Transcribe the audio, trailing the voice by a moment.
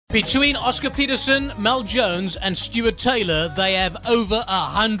Between Oscar Petersen, Mel Jones, and Stuart Taylor, they have over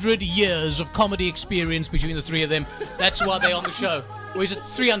 100 years of comedy experience between the three of them. That's why they're on the show. Or is it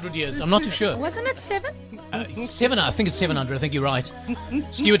 300 years? I'm not too sure. Wasn't it 7? 700. I think it's 700. I think you're right.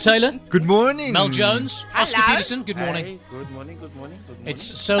 Stuart Taylor. Good morning. Mel Jones. Oscar Petersen. Good morning. Hey, good morning. Good morning.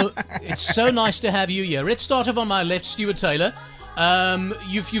 It's so nice to have you here. Let's start off on my left, Stuart Taylor.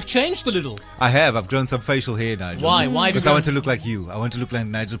 You've changed a little. I have. I've grown some facial hair, Nigel. Why? Why? Because I want to look like you. I want to look like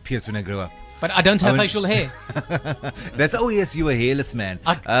Nigel Pearce when I grow up. But I don't have facial hair. Oh yes, you're a hairless man.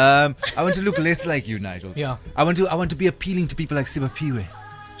 I want to look less like you, Nigel. Yeah. I want to be appealing to people like Sibapiwe.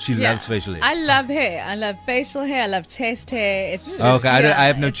 She loves facial hair. I love hair. I love facial hair. I love chest hair. It's just, okay, I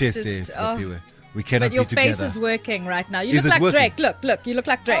have no chest hair, just, Sibapiwe. We cannot but your be together. face is working right now. You Is look it like working? Drake. Look, you look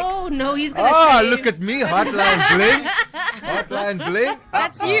like Drake. Oh no, he's gonna. Oh, shave. look at me, Hotline Bling. Hotline Bling.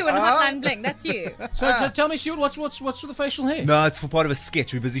 That's you and Hotline Bling. That's you. So tell me, Stuart, what's with the facial hair? No, it's for part of a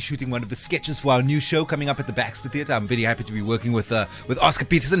sketch. We're busy shooting one of the sketches for our new show coming up at the Baxter Theatre. I'm very happy to be working with Oscar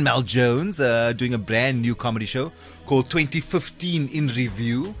Petersen, Mel Jones, doing a brand new comedy show called 2015 in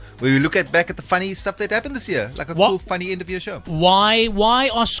Revue, where we look back at the funny stuff that happened this year, like a cool, funny end of year show. Why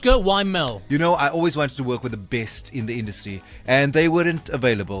Oscar? Why Mel? You know, I always wanted to work with the best in the industry, and they weren't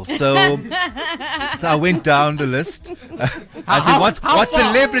available. So, so I went down the list. I said, what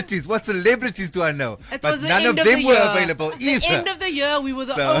celebrities? What celebrities do I know? But none of them were available either. At the end of the year, we were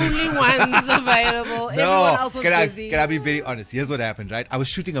the only ones available. Everyone else was busy. Can I be very honest? Here's what happened, right? I was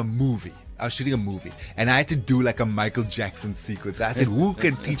shooting a movie, and I had to do like a Michael Jackson sequence. I said, who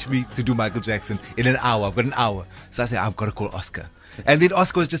can teach me to do Michael Jackson in an hour? I've got an hour. So I said, I've got to call Oscar. And then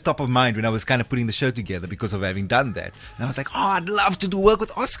Oscar was just top of mind when I was kind of putting the show together because of having done that. And I was like, oh, I'd love to do work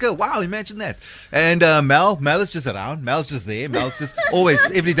with Oscar. Wow, imagine that. And Mel is just around. Mel's just there. Mel's just always,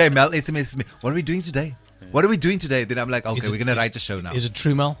 every day, Mel SMSs me, what are we doing today? What are we doing today? Then I'm like, okay, we're going to write a show now. Is it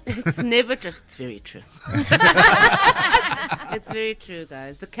true, Mel? It's never true. It's very true. It's very true,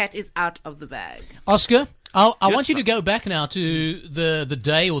 guys. The cat is out of the bag. Oscar, I want you to go back now to the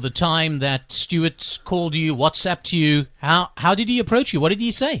day or the time that Stuart called you, WhatsApped you. How did he approach you? What did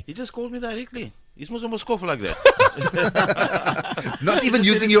he say? He just called me directly. He's almost cough like that. Not even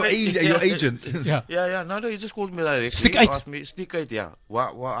using your agent. Yeah. No, he just called me directly. Stick He asked me, stick it, yeah.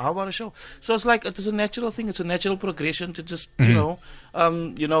 How about a show? So it's like, it's a natural thing. It's a natural progression to just,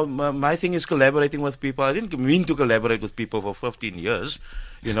 my thing is collaborating with people. I didn't mean to collaborate with people for 15 years,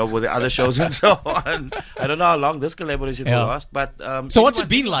 with the other shows and so on. I don't know how long this collaboration will last, but... so what's it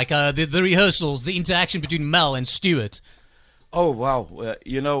been like, the rehearsals, the interaction between Mel and Stuart? Oh wow!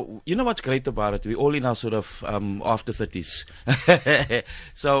 You know what's great about it? We're all in our sort of after 30s.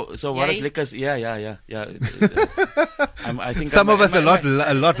 so what is Lickers? Yeah. I think some of us a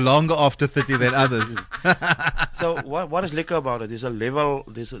lot longer after 30 than others. So what is liquor about it? There's a level.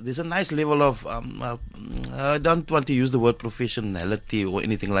 There's a nice level of. I don't want to use the word professionality or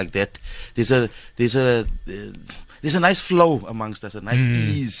anything like that. There's a nice flow amongst us, a nice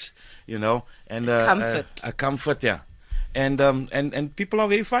ease, and comfort. A comfort, yeah. And people are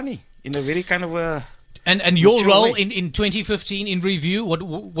very funny in a very kind of and your role way. in 2015 in Revue,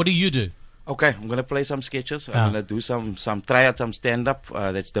 what do you do? Okay, I'm gonna play some sketches. I'm gonna do some try out some stand up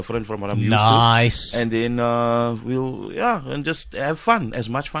that's different from what I'm used to. Nice. And then and just have fun, as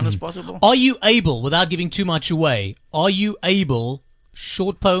much fun as possible. Are you able, without giving too much away,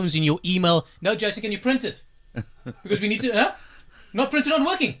 short poems in your email? No, Jason, can you print it? Because we need to. Not printed, not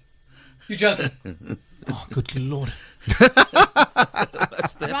working. You're joking. Oh, good Lord.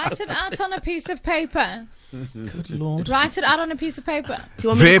 Write it out on a piece of paper. Good Lord. Write it out on a piece of paper. Do you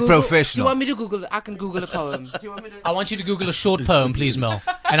want me Very to Google, professional. Do you want me to Google it? I can Google a poem. Do you want me to? I want you to Google a short poem, please, Mel.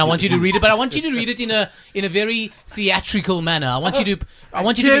 And I want you to read it, but I want you to read it in a very theatrical manner. I want you to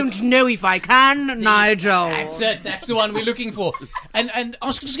Don't know if I can, Nigel. That's it. That's the one we're looking for. And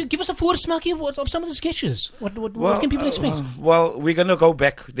Oscar, just give us a voorsmaakje of some of the sketches. What can people expect? Well, we're gonna go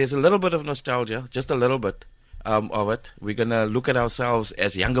back. There's a little bit of nostalgia, just a little bit of it. We're gonna look at ourselves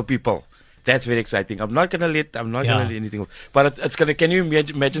as younger people. That's very exciting. I'm not gonna let anything. But it's gonna. Can you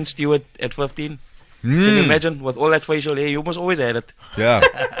imagine Stuart at 15? Can you imagine with all that facial hair? You almost always had it. Yeah.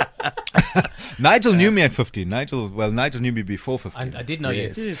 Nigel knew me at 15. Nigel knew me before 15. I did know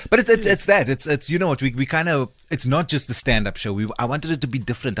you. But it's that. It's you know what, we kind of, it's not just the stand-up show. I wanted it to be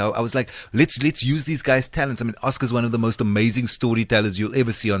different. I was like, let's use these guys' talents. I mean, Oscar's one of the most amazing storytellers you'll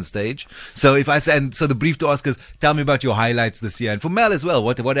ever see on stage. So if I said, so the brief to Oscar's, tell me about your highlights this year. And for Mel as well,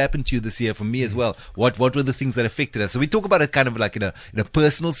 what happened to you this year? For me as well, what were the things that affected us? So we talk about it kind of like in a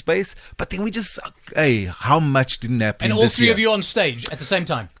personal space, but then we just, hey, how much didn't happen And this all three year? of you on stage at the same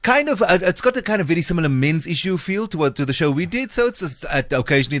time. Kind of, it's got a kind of very similar men's issue feel to the show we did. So it's just,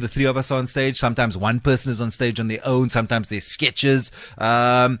 occasionally the three of us are on stage. Sometimes one person is on stage on their own. Sometimes there's sketches.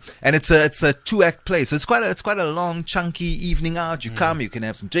 And it's a 2-act play. So it's quite a long, chunky evening out. You come, you can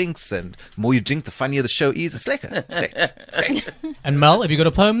have some drinks, and the more you drink, the funnier the show is. It's lekker. It's great. And Mel, have you got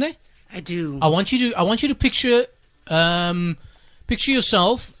a poem there? I do. I want you to picture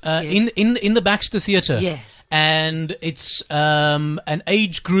yourself in the Baxter Theatre. Yes. And it's an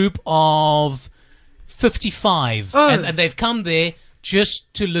age group of 55, and they've come there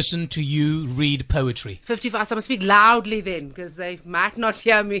just to listen to you read poetry. 55. So I must speak loudly then, because they might not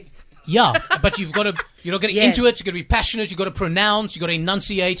hear me. Yeah, but you're going to get Yes. into it. You've got to be passionate. You've got to pronounce. You've got to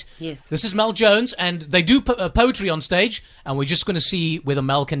enunciate. Yes. This is Mel Jones, and they do poetry on stage, and we're just going to see whether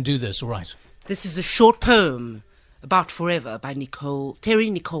Mel can do this. All right. This is a short poem about Forever by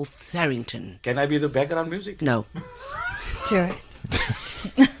Terry Nicole Tharrington. Can I be the background music? No. Do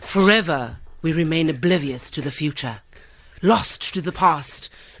it. Forever we remain oblivious to the future, lost to the past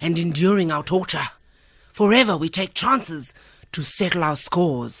and enduring our torture. Forever we take chances to settle our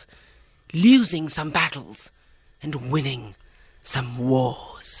scores, losing some battles and winning some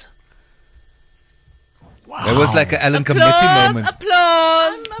wars. It was like an Alan Committee moment.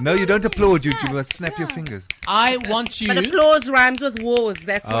 Applause! No, you don't applaud. You must snap your fingers. I want you. But applause rhymes with wars.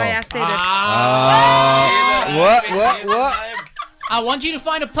 That's why I said it. What? I want you to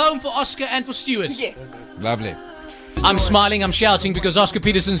find a poem for Oscar and for Stuart. Yes. Lovely. I'm smiling, I'm shouting because Oscar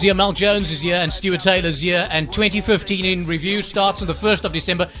Petersen's here, Mel Jones is here, and Stuart Taylor's here. And 2015 in Revue starts on the 1st of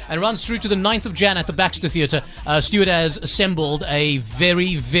December and runs through to the 9th of Jan at the Baxter Theatre. Stuart has assembled a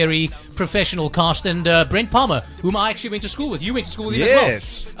very, very professional cast. And Brent Palmer, whom I actually went to school with. You went to school with him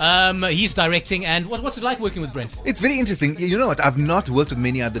as well. He's directing. And what's it like working with Brent? It's very interesting. You know what? I've not worked with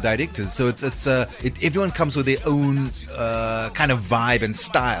many other directors, so everyone comes with their own kind of vibe and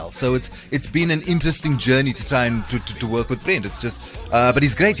style. So it's been an interesting journey to try and to work with Brent. It's just, but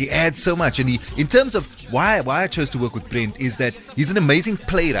he's great. He adds so much, and in terms of why I chose to work with Brent is that he's an amazing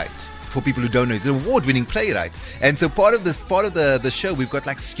playwright. For people who don't know, he's an award-winning playwright, and so part of the show, we've got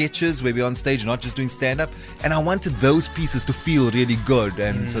like sketches where we're on stage, not just doing stand-up. And I wanted those pieces to feel really good,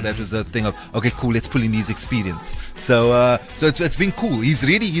 and so that was a thing of okay, cool, let's pull in his experience. So it's been cool.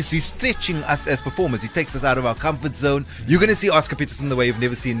 He's stretching us as performers. He takes us out of our comfort zone. You're gonna see Oscar Petersen the way you've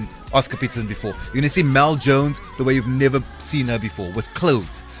never seen Oscar Petersen before. You're gonna see Mel Jones the way you've never seen her before, with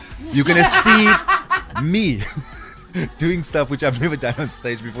clothes. You're gonna see me doing stuff which I've never done on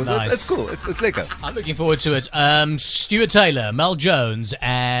stage before. So Nice. it's cool. It's lekker. I'm looking forward to it. Stuart Taylor, Mel Jones,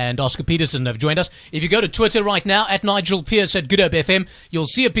 and Oscar Petersen have joined us. If you go to Twitter right now, at Nigel Pearce at Good Hope FM, you'll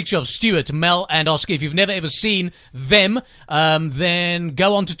see a picture of Stuart, Mel, and Oscar. If you've never ever seen them, then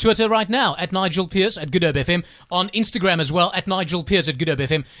go on to Twitter right now, at Nigel Pearce at Good Hope FM. On Instagram as well, at Nigel Pearce at Good Hope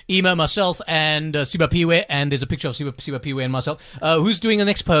FM. Email myself and Siba Piwe, and there's a picture of Siba Piwe and myself. Who's doing the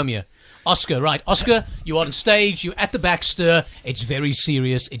next poem here? Oscar, right. Oscar, you're on stage, you're at the Baxter. It's very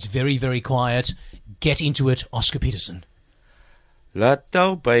serious, it's very, very quiet. Get into it, Oscar Petersen.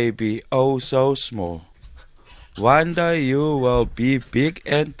 Little baby, oh so small. One day you will be big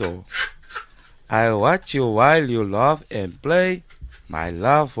and tall. I watch you while you laugh and play. My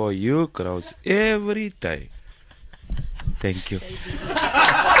love for you grows every day. Thank you.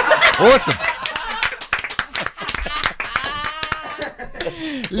 Awesome.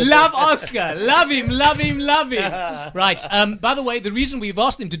 Love Oscar. Love him. Right. By the way, the reason we've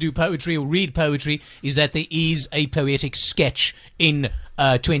asked him to do poetry or read poetry is that there is a poetic sketch in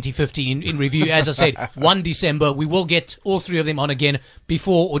 2015 in Revue. As I said, 1 December. We will get all three of them on again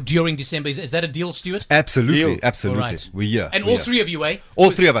before or during December. Is that a deal, Stuart? Absolutely. All right. We're here. And We're all here. three of you, eh?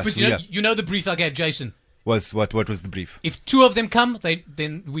 All three of us, Because you know the brief I gave Jason. What was the brief? If two of them come,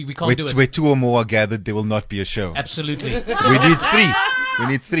 then we can't do it. Where two or more are gathered, there will not be a show. Absolutely. We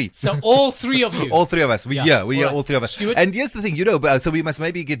need three. So all three of you. All three of us. We're here, All right. all three of us. Stuart? And here's the thing, so we must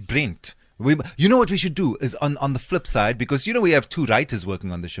maybe get Brent. You know what we should do is on the flip side, because we have two writers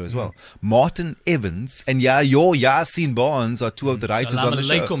working on the show as well. Martin Evans and your Yasin Barnes are two of the writers Salam on the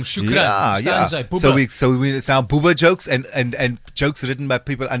show. alaikum, shukran, stanza, So Booba. it's now Booba jokes and jokes written by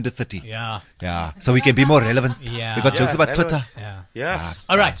people under 30. Yeah. So we can be more relevant. Yeah. We got jokes about relevant. Twitter. Yeah. Yes.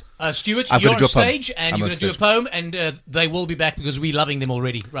 All right, Stuart, I've you're gotta on do a poem. stage and I'm you're on going to do a stage. poem, and they will be back because we're loving them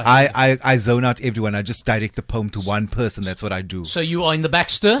already. Right. I zone out everyone. I just direct the poem to one person. That's what I do. So you are in the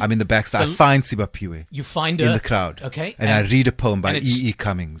Baxter. I'm in the Baxter. I find Siba Piwe You find her in the crowd. Okay. And I read a poem by and it's- E.E.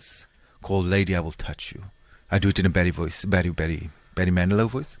 Cummings called Lady, I Will Touch You. I do it in a Barry voice. Barry Manilow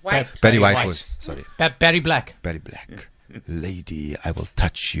voice? White. Barry White. White voice. Sorry. Barry Black. Barry Black. Lady, I will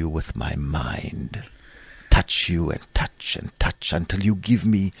touch you with my mind. touch you and touch until you give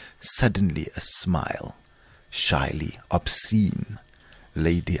me suddenly a smile. Shyly obscene.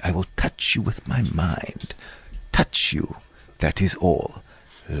 Lady, I will touch you with my mind. Touch you, that is all.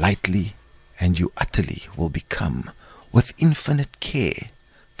 Lightly, and you utterly will become, with infinite care,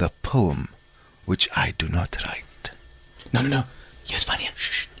 the poem which I do not write. No. Here's Vanya.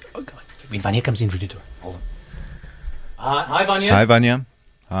 Shh. Oh, God. When Vanya comes in, read it to her. Hold on. Hi, Vanya. Hi, Vanya.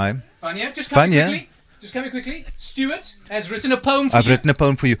 Hi. Vanya, just come Vanya. here quickly. Just come here quickly. Stuart has written a poem for I've you. written a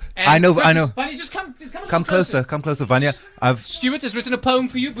poem for you. And I know. Vanya, just come a little Come closer, Vanya. Stuart has written a poem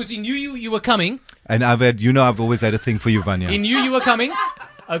for you because he knew you were coming. And I've always had a thing for you, Vanya. He knew you were coming.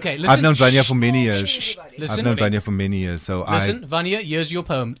 Okay, listen. I've known Vanya for many years. Listen, I've known Vanya for many years. So listen, Vanya, here's your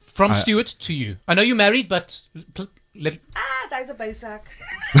poem from Stuart to you. I know you're married, but There's a basic.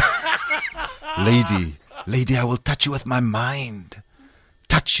 Lady, I will touch you with my mind.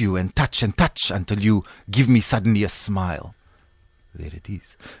 Touch you and touch until you give me suddenly a smile. There it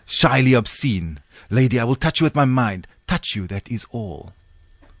is. Shyly obscene. Lady, I will touch you with my mind. Touch you, that is all.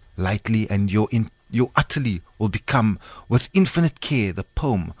 Lightly, and you utterly will become, with infinite care, the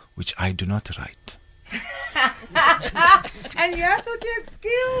poem which I do not write. And you thought you had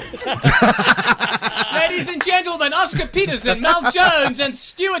skills. ladies and gentlemen, Oscar Petersen, Mel Jones, and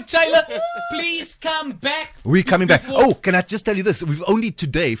Stuart Taylor, please come back. We're coming back. Oh, can I just tell you this? We've only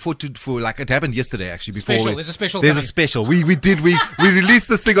today for like it happened yesterday actually. Before Special. There's a special There's coming. a special. We released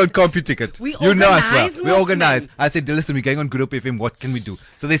this thing on CompuTicket. We you know us well. organise, We Wilson. organize. I said, listen, we're going on Good Hope FM. What can we do?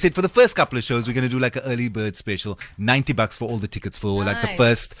 So they said for the first couple of shows, we're going to do like an early bird special, $90 for all the tickets for like the Nice.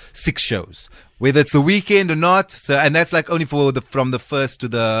 first 6 shows. Whether it's the weekend or not, so and that's like only for from the 1st to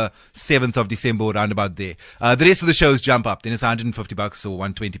the 7th of December, around about there. The rest of the shows jump up. Then it's $150 or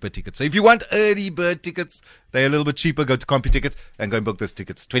 $120 per ticket. So if you want early bird tickets, they're a little bit cheaper. Go to CompuTicket and go and book those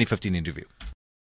tickets. 2015 interview.